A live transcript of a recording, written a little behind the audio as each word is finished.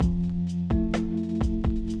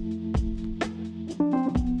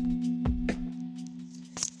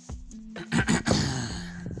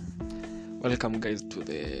Welcome guys to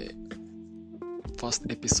the first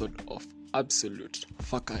episode of Absolute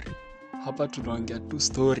Fuckery. Hapa tunaongea tu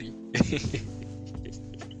story.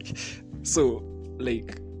 So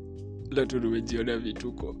leo tumejiona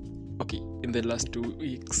vituko. Okay, in the last 2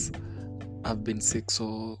 weeks I've been sick,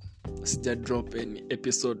 so sija drop any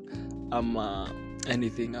episode ama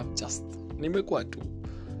anything. I've just nimekuwa tu.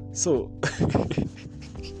 So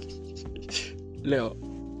leo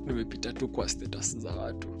nimepita tu kwa status za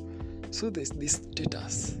watu. So there's this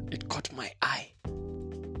status, it caught my eye.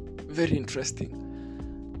 Very interesting.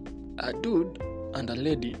 A dude and a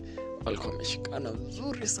lady walikuwa wameshikana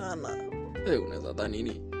vizuri sana. Unaweza dhani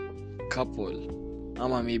ni couple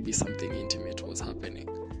ama maybe something intimate was happening.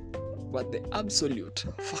 But the absolute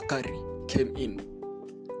fuckery came in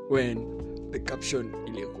when the caption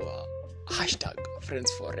ilikuwa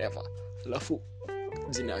 #friendsforever. Alafu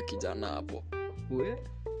jina ya kijana hapo.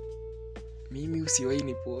 Mimi usiwahi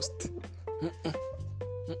ni post.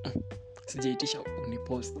 Sijaitisha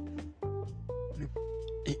unipost.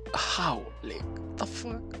 How? The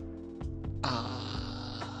fuck?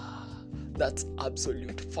 That's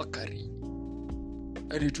absolute fuckery.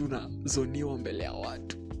 Hadi tunazoniwa mbele ya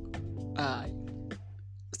watu.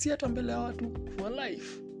 Si hata mbele ya watu for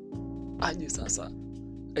life. Aje sasa.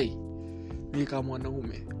 Mimi kama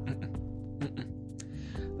mwanaume.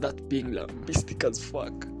 That being lambistic as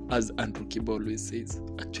fuck, as Andrew Kiba always says,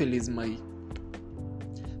 actually is my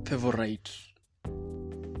favorite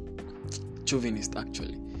chauvinist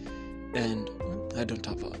actually. And I don't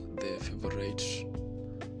have the favorite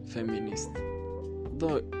feminist,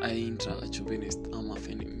 though I ain't a chauvinist, I'm a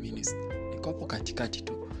feminist. Niko hapo katikati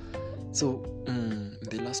tu. So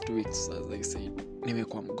the last 2 weeks, as I said,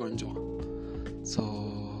 nimekuwa mgonjwa. So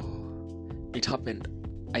it happened,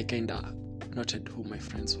 I kinda noted who my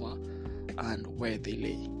friends were and where they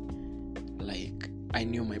lay. I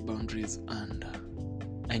knew my boundaries and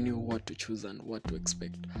I knew what to choose and what to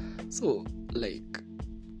expect. So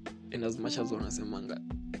in as much as wanasemanga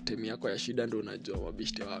temi yako ya shida ndio unajua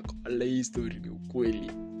mabishte wako, hii story ni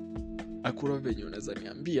ukweli. Hakuna venye unaweza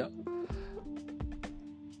niambia.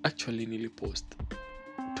 Actually nilipost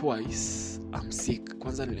twice I'm sick.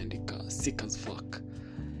 Kwanza niliandika sick as fuck,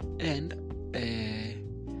 and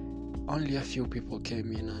only a few people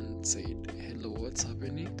came in and said, hello, what's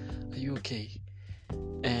happening? Are you okay?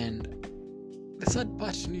 And the sad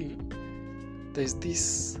part ni, there's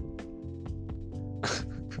this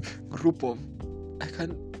group of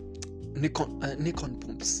Nikon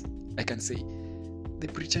pumps, I can say. They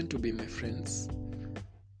pretend to be my friends,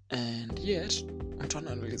 and yet mtu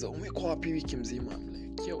ananiuliza umekuwa wapi wiki mzima? I'm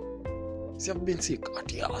like, yo, si I've been sick.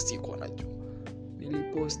 Ati siku anajua.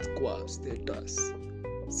 Nilipost kwa status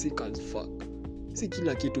sick as fuck. Si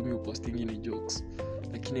kila kitu mi postingi ni jokes,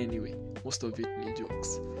 lakini anyway, most of it ni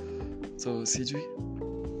jokes. So sijui.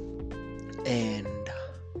 And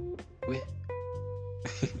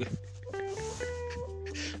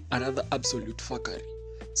another absolute fuckery.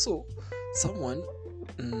 So someone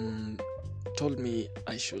told me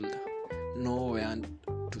I should know where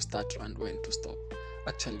to start and when to stop.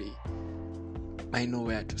 Actually, I know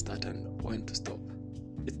where to start and when to stop.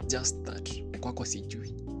 It's just that kwako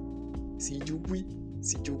sijui.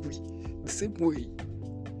 The same way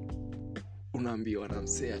unaambiwa na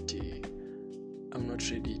msee ati I'm not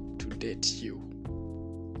ready to date you.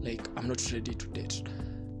 I'm not ready to date.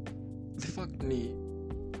 The fact ni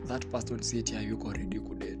that person said hayuko ready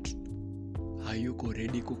kudate. Hayuko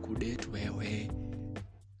ready kukudate wewe.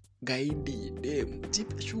 Gaidi dem,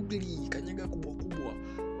 jipe shughuli, kanyaga kubwa.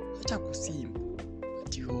 Acha kusimu.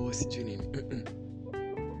 Ati sijui nini.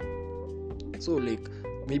 So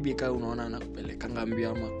maybe kama unaona anakupeleka ambia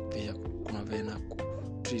ama pia kuna vena ku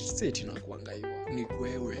treat set na kuanga hivyo. Ni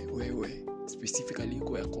wewe specifically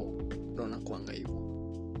kwa yako ndio unakuanga hivyo.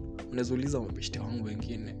 Unaweza uliza mabishte wangu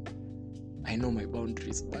wengine. I know my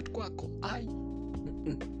boundaries, but kwako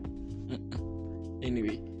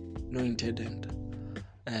Anyway, no intended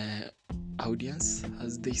audience,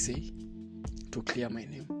 as they say, to clear my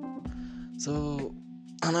name. So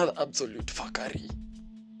another absolute fuckery.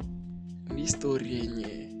 Ni story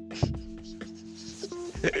yenye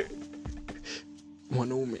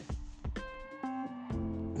mwanaume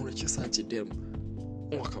unachesaje dem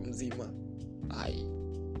mwaka mzima.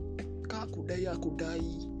 Kaa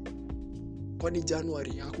kudai kwani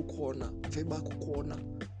January hakukuona, February hakukuona,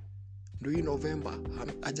 ndio hii November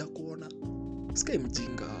haja kuona. Usikae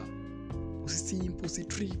mjinga,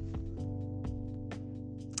 usitrip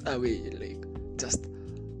away. Just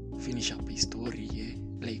finish up his story.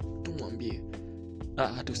 Tumwambie,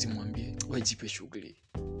 hata usimwambie, wewe jipe shughuli.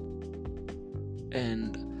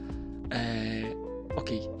 And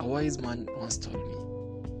Okay, a wise man once told me,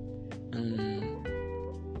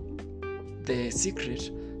 the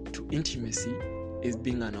secret to intimacy is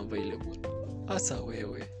being unavailable. Asa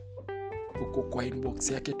wewe uko kwa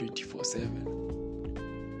inbox yake 24/7,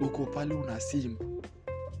 uko pale una simu,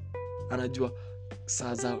 anajua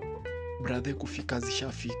saa za brother kufika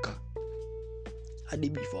zishafika, hadi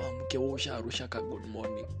before amke usharusha ka good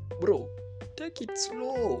morning. Bro, take it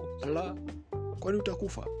slow. Ala, kwani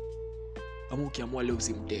utakufa? Ama ukiamua leo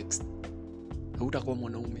usimtext, hautakuwa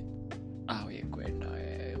mwanaume. Wewe kwenda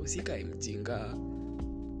usikae mjinga.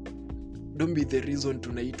 Don't be the reason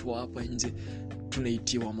tunaitwa hapa nje,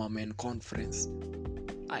 tunaitiwa mamen conference.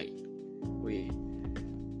 We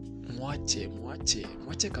mwache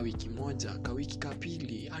ka wiki moja, ka wiki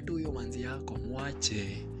kapili, hata huyo manzi yako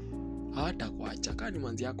mwache. Hatakuacha, kani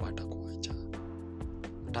manzi yako hatakuacha.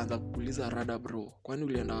 Utaanza kuuliza rada, bro, kwani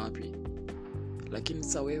ulienda wapi? Lakini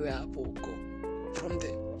sasa wewe hapo uko from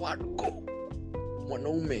the word go.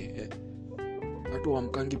 Mwanaume watu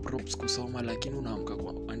wamkangi props kusoma, lakini unaamka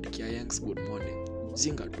kwa andikia yanks good morning.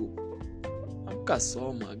 Jinga tu. Amka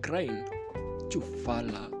soma, grind. You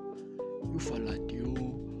fala dio.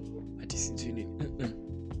 Ati sijui.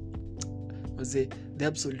 Maze, the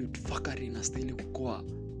absolute fuckery na style kukua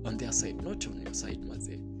on their side, not on your side,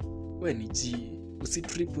 maze. We ni G,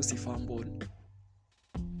 usitrip, usifumble.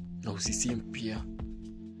 Na usisim pia.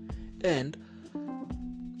 And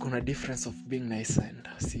kuna difference of being nice and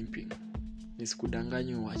simping.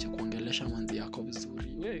 Nisikudanganye uache kuongelesha manzi yako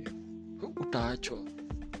vizuri. We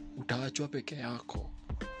utaachwa peke yako.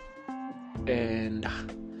 And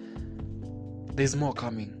there's more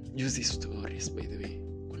coming. Use these stories, by the way.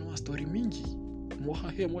 Kuna story mingi.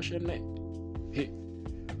 Moshene.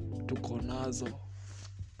 Tuko nazo.